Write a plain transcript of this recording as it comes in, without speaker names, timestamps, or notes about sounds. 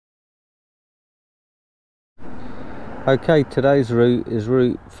Okay, today's route is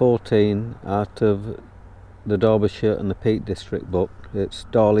route 14 out of the Derbyshire and the Peak District book. It's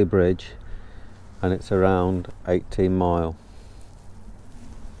Darley Bridge and it's around 18 mile.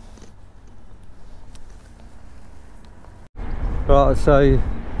 Right, so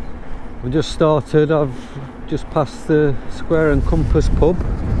we just started. I've just passed the Square and Compass pub.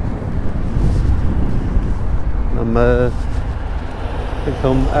 I think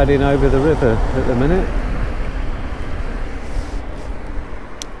I'm heading over the river at the minute.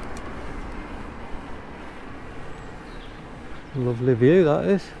 Lovely view that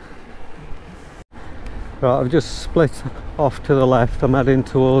is. Right, I've just split off to the left. I'm heading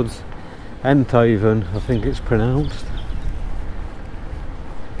towards eMTB, I think it's pronounced.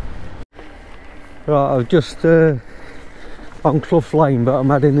 Right, I've just on Clough Lane, but I'm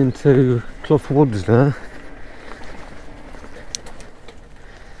heading into Clough Woods now.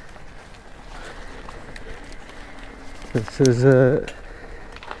 This is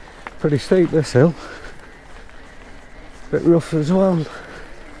pretty steep, this hill. Bit rough as well.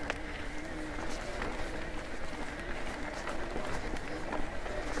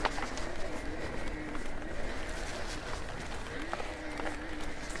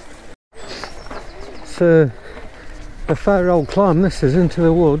 It's a fair old climb, this is, into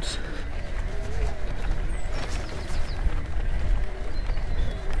the woods.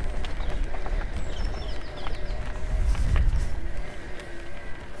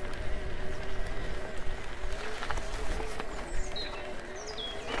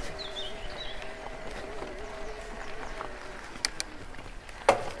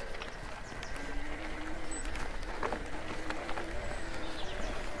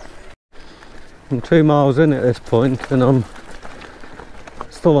 I'm 2 miles in at this point and I'm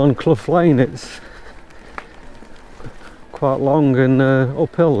still on Clough Lane. It's quite long and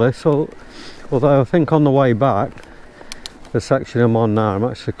uphill this, although I think on the way back, the section I'm on now, I'm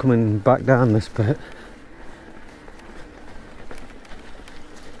actually coming back down this bit.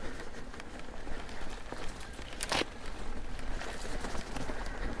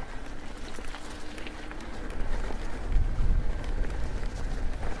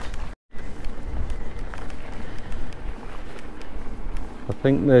 I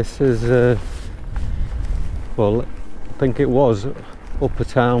think this is, well, I think it was Upper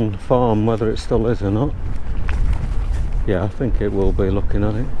Town Farm, whether it still is or not. Yeah, I think it will be, looking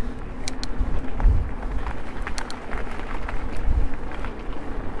at it.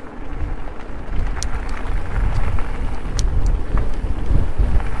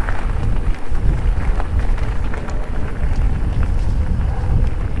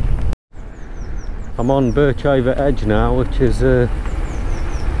 I'm on Birchover Edge now, which is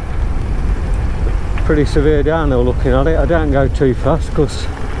pretty severe downhill looking at it. I don't go too fast because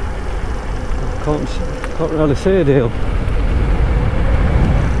I can't really see a deal.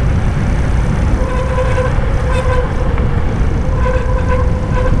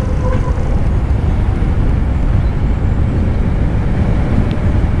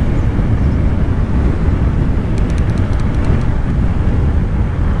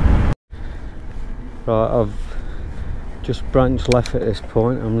 Right, I've just branched left at this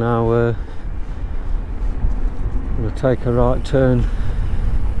point. I'm now going to take a right turn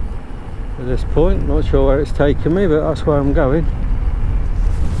at this point. Not sure where it's taking me, but that's where I'm going.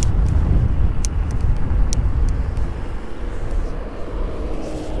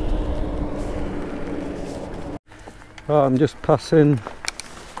 Right, I'm just passing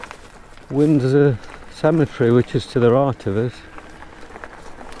Windsor Cemetery, which is to the right of us.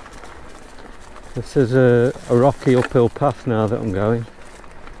 This is a rocky uphill path now that I'm going.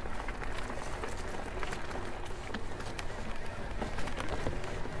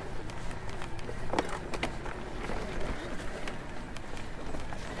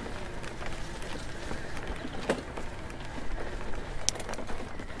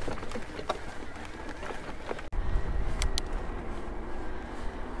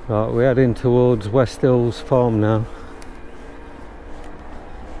 Right, we're heading towards West Hills Farm now.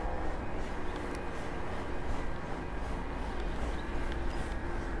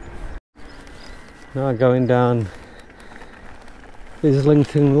 Now going down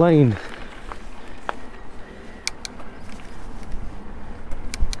Islington Lane.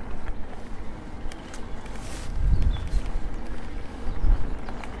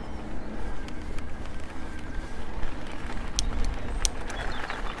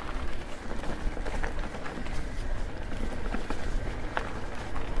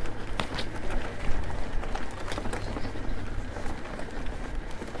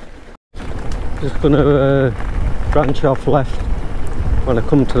 Just going to branch off left when I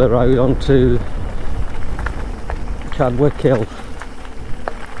come to the road onto Chadwick Hill.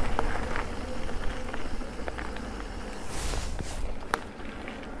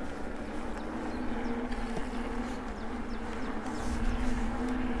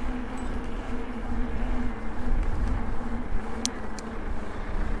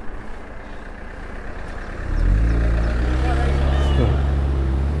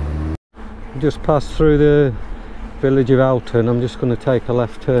 Just passed through the village of Elton. I'm just going to take a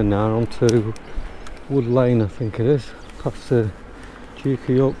left turn now onto Wood Lane, I think it is. Past the Duke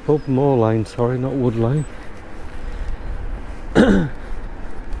of York pub, Moor Lane, sorry, not Wood Lane.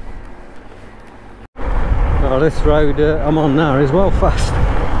 Oh, this road I'm on now is well fast.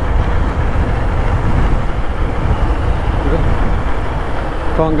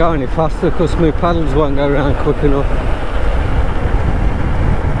 Can't go any faster because my paddles won't go around quick enough.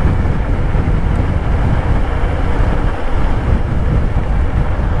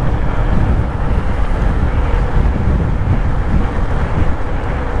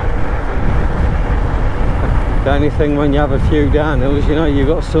 The only thing when you have a few downhills, you know, you've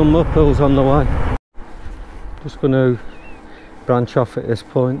got some uphills on the way. Just going to branch off at this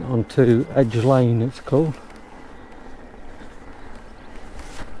point onto Edge Lane, it's called.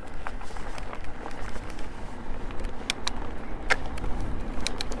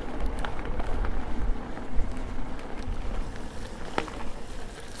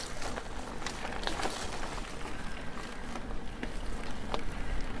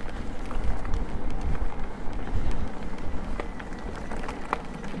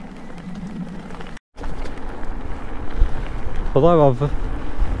 Although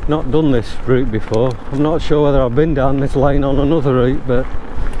I've not done this route before, I'm not sure whether I've been down this lane on another route, but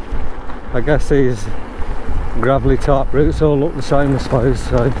I guess these gravelly type routes all look the same, I suppose,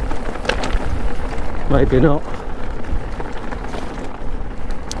 so maybe not.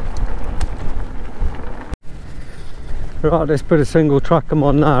 Right, this bit of single track I'm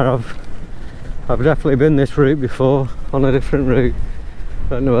on now, I've definitely been this route before on a different route.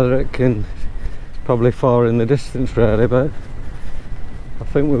 Don't know whether it can, it's probably far in the distance really, but I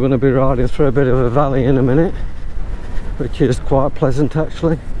think we're going to be riding through a bit of a valley in a minute, which is quite pleasant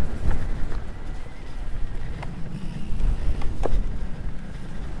actually.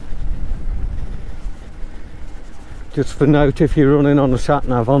 Just for note, if you're running on a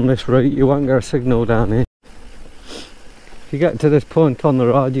sat-nav on this route, you won't get a signal down here. If you get to this point on the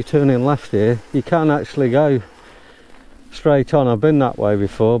ride, you're turning left here, you can actually go straight on. I've been that way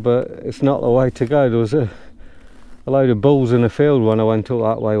before, but it's not the way to go. There was a load of bulls in the field when I went up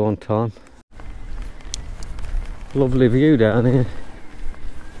that way one time. Lovely view down here.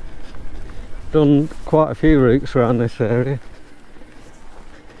 Done quite a few routes around this area.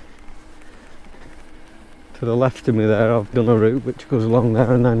 To the left of me there, I've done a route which goes along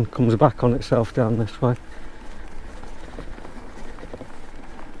there and then comes back on itself down this way.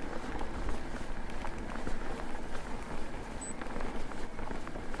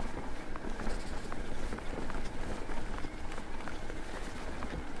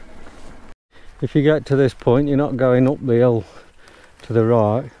 If you get to this point, you're not going up the hill to the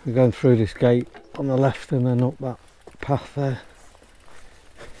right, you're going through this gate on the left and then up that path there.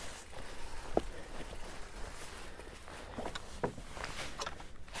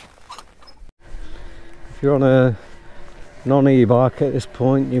 If you're on a non-e-bike at this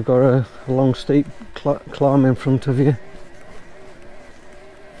point, you've got a long steep climb in front of you.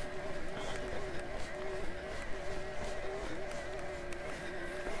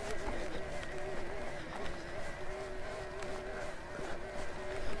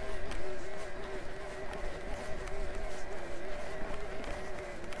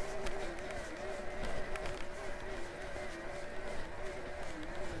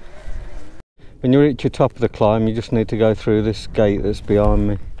 When you reach the top of the climb, you just need to go through this gate that's behind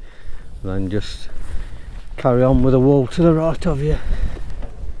me and then just carry on with the wall to the right of you.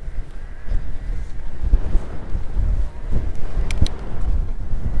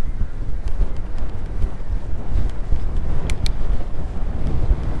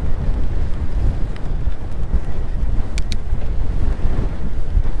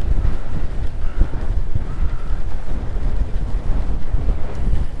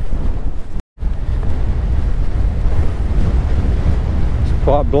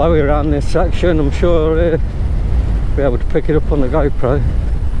 Quite blowy around this section. I'm sure I'll be able to pick it up on the GoPro.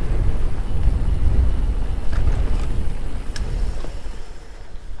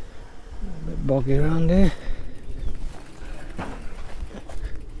 A bit boggy around here.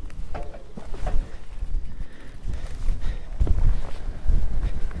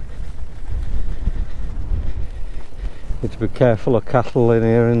 Need to be careful of cattle in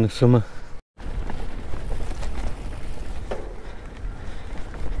here in the summer.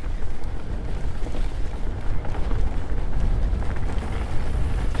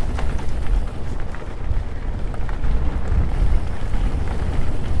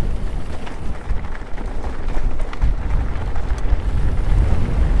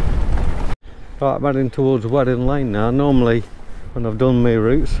 Right, I'm heading towards Gratton Lane now. Normally, when I've done my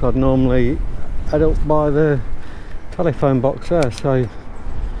routes, I'd normally head up by the telephone box there, so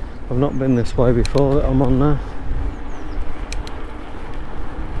I've not been this way before that I'm on now.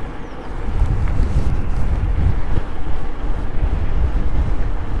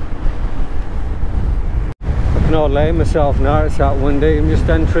 I can hardly aim myself now, it's that windy. I'm just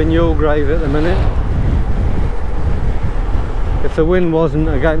entering Youlgreave at the minute. If the wind wasn't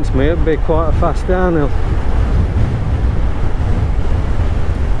against me, it'd be quite a fast downhill.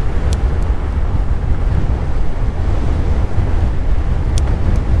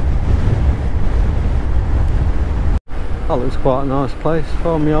 That looks quite a nice place,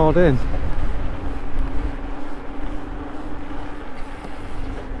 farm yard in.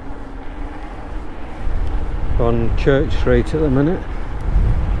 On Church Street at the minute.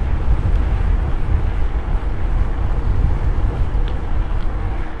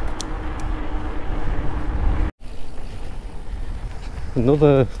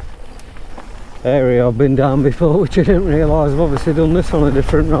 Another area I've been down before, which I didn't realise. I've obviously done this on a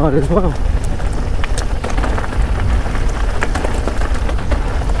different ride as well.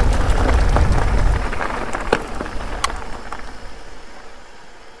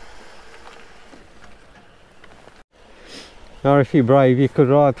 Now if you're brave you could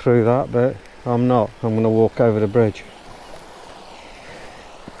ride through that, but I'm not. I'm going to walk over the bridge.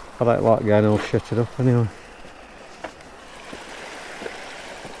 I don't like getting all shitted up anyway.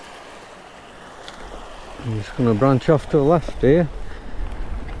 I'm just going to branch off to the left here.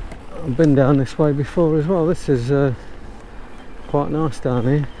 I've been down this way before as well. This is quite nice down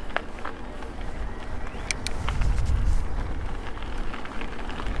here.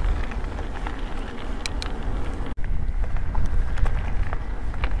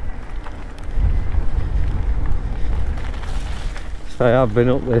 So I've been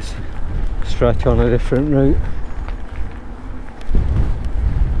up this stretch on a different route.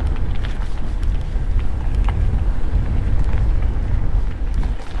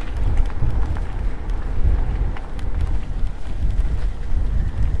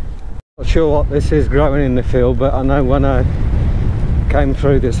 Not sure what this is growing in the field, but I know when I came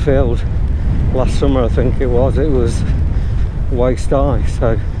through this field last summer, I think it was waist high,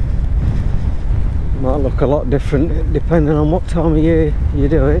 so it might look a lot different depending on what time of year you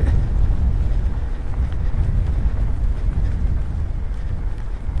do it.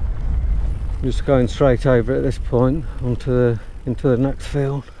 Just going straight over at this point into the next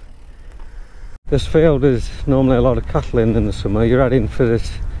field. This field is normally a lot of cattle in the summer. You're heading for this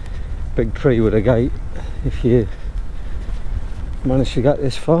big tree with a gate if you manage to get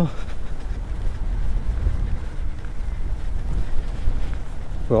this far.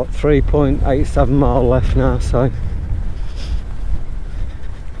 We've got 3.87 mile left now, so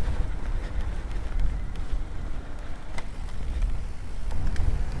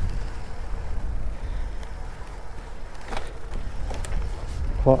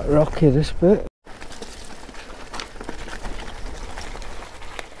quite rocky this bit.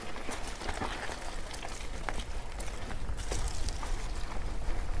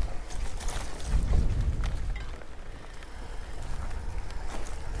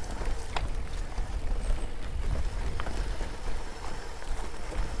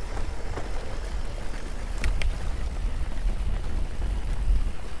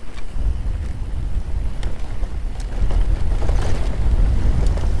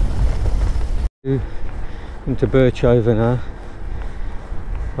 Into Birchover now.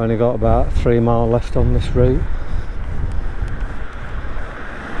 Only got about 3 mile left on this route.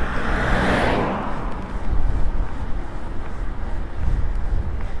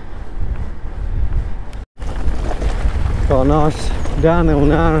 Got a nice downhill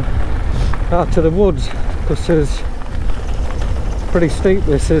now out to the woods, because it's pretty steep.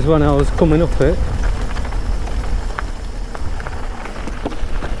 This is when I was coming up it.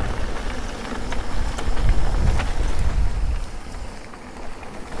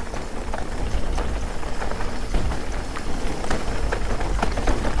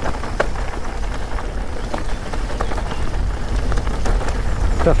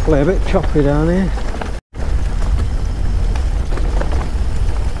 Definitely a bit choppy down here.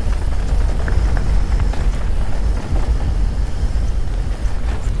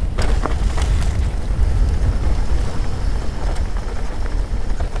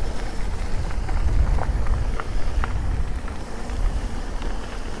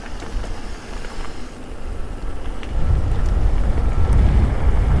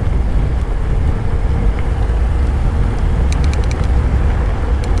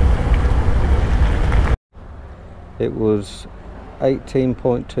 It was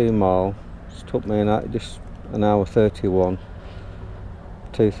 18.2 miles, took me just an hour 31,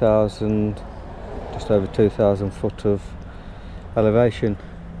 2,000, just over 2,000 foot of elevation.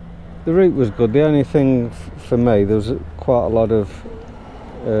 The route was good. The only thing for me, there was quite a lot of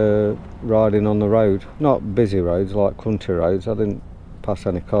riding on the road, not busy roads like country roads. I didn't pass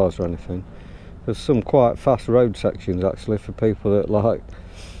any cars or anything. There's some quite fast road sections actually for people that like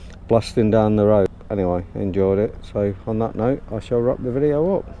blasting down the road. Anyway, enjoyed it. So on that note, I shall wrap the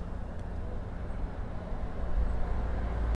video up.